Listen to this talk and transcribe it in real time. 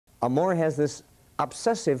Amor has this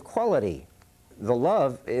obsessive quality. The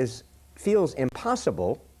love feels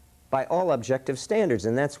impossible by all objective standards,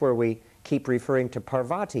 and that's where we keep referring to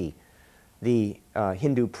Parvati, the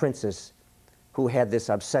Hindu princess who had this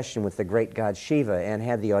obsession with the great god Shiva and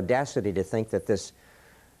had the audacity to think that this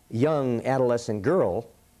young adolescent girl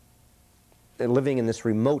living in this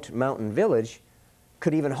remote mountain village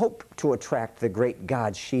could even hope to attract the great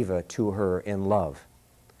god Shiva to her in love.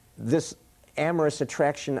 This amorous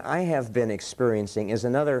attraction I have been experiencing is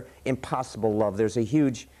another impossible love. There's a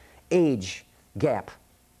huge age gap.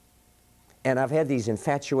 And I've had these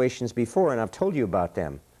infatuations before, and I've told you about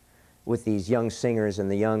them with these young singers and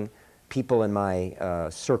the young people in my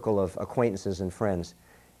circle of acquaintances and friends.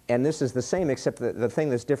 And this is the same, except the thing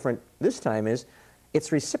that's different this time is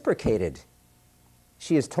it's reciprocated.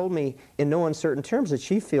 She has told me in no uncertain terms that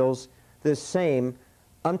she feels this same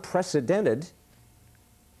unprecedented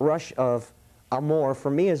rush of amor for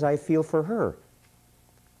me as I feel for her.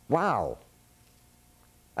 Wow.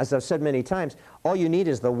 As I've said many times, all you need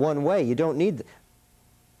is the one way. You don't need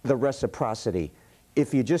the reciprocity.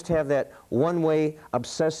 If you just have that one-way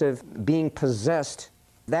obsessive being possessed,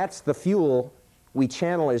 that's the fuel we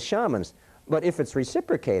channel as shamans. But if it's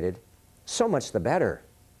reciprocated, so much the better.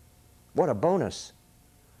 What a bonus.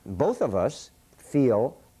 Both of us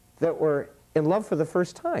feel that we're in love for the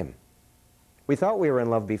first time. We thought we were in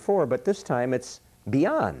love before, but this time it's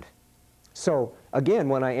beyond. So again,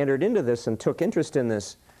 when I entered into this and took interest in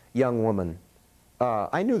this young woman,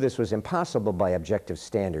 I knew this was impossible by objective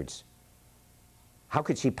standards. How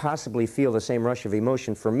could she possibly feel the same rush of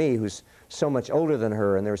emotion for me, who's so much older than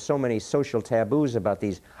her, and there are so many social taboos about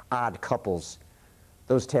these odd couples,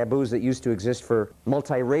 those taboos that used to exist for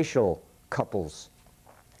multiracial couples,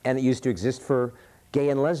 and it used to exist for gay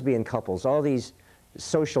and lesbian couples, all these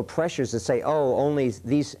social pressures that say, oh, only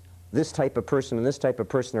this type of person and this type of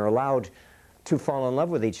person are allowed to fall in love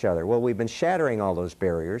with each other. Well, we've been shattering all those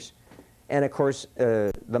barriers, and of course,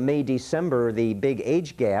 the May-December, the big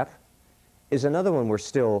age gap, is another one we're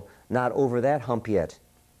still not over that hump yet.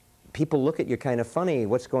 People look at you kind of funny.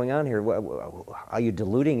 What's going on here? Are you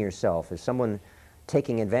deluding yourself? Is someone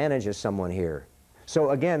taking advantage of someone here? So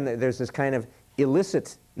again, there's this kind of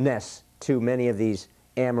illicitness to many of these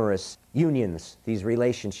amorous unions, these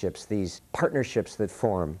relationships, these partnerships that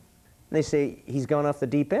form. And they say, he's gone off the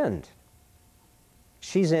deep end.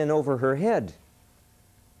 She's in over her head.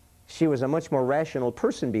 She was a much more rational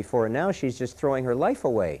person before, and now she's just throwing her life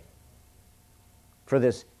away for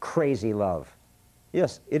this crazy love.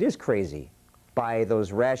 Yes, it is crazy by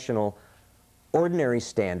those rational, ordinary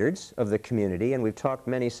standards of the community, and we've talked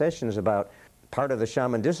many sessions about part of the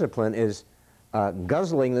shaman discipline is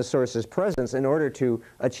guzzling the source's presence in order to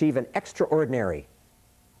achieve an extraordinary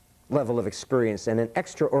level of experience and an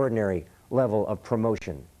extraordinary level of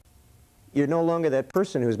promotion. You're no longer that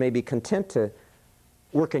person who's maybe content to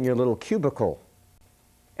work in your little cubicle,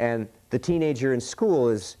 and the teenager in school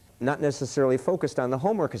is not necessarily focused on the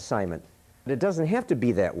homework assignment. It doesn't have to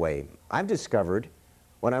be that way. I've discovered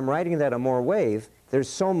when I'm riding that amor wave, there's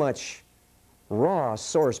so much raw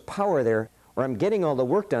source power there where I'm getting all the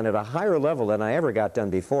work done at a higher level than I ever got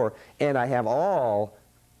done before, and I have all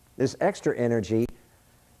this extra energy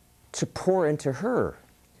to pour into her.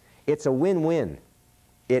 It's a win-win.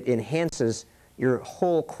 It enhances your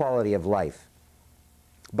whole quality of life.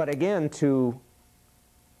 But again, to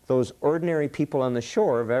those ordinary people on the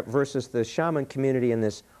shore versus the shaman community in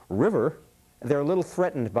this river, they're a little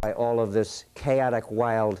threatened by all of this chaotic,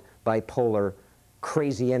 wild, bipolar,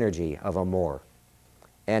 crazy energy of amor.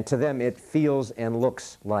 And to them, it feels and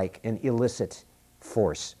looks like an illicit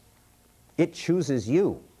force. It chooses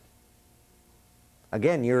you.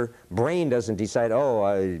 Again, your brain doesn't decide,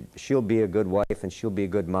 oh, she'll be a good wife, and she'll be a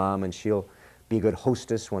good mom, and she'll be a good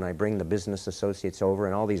hostess when I bring the business associates over,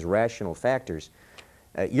 and all these rational factors.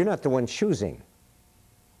 You're not the one choosing.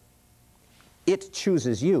 It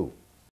chooses you.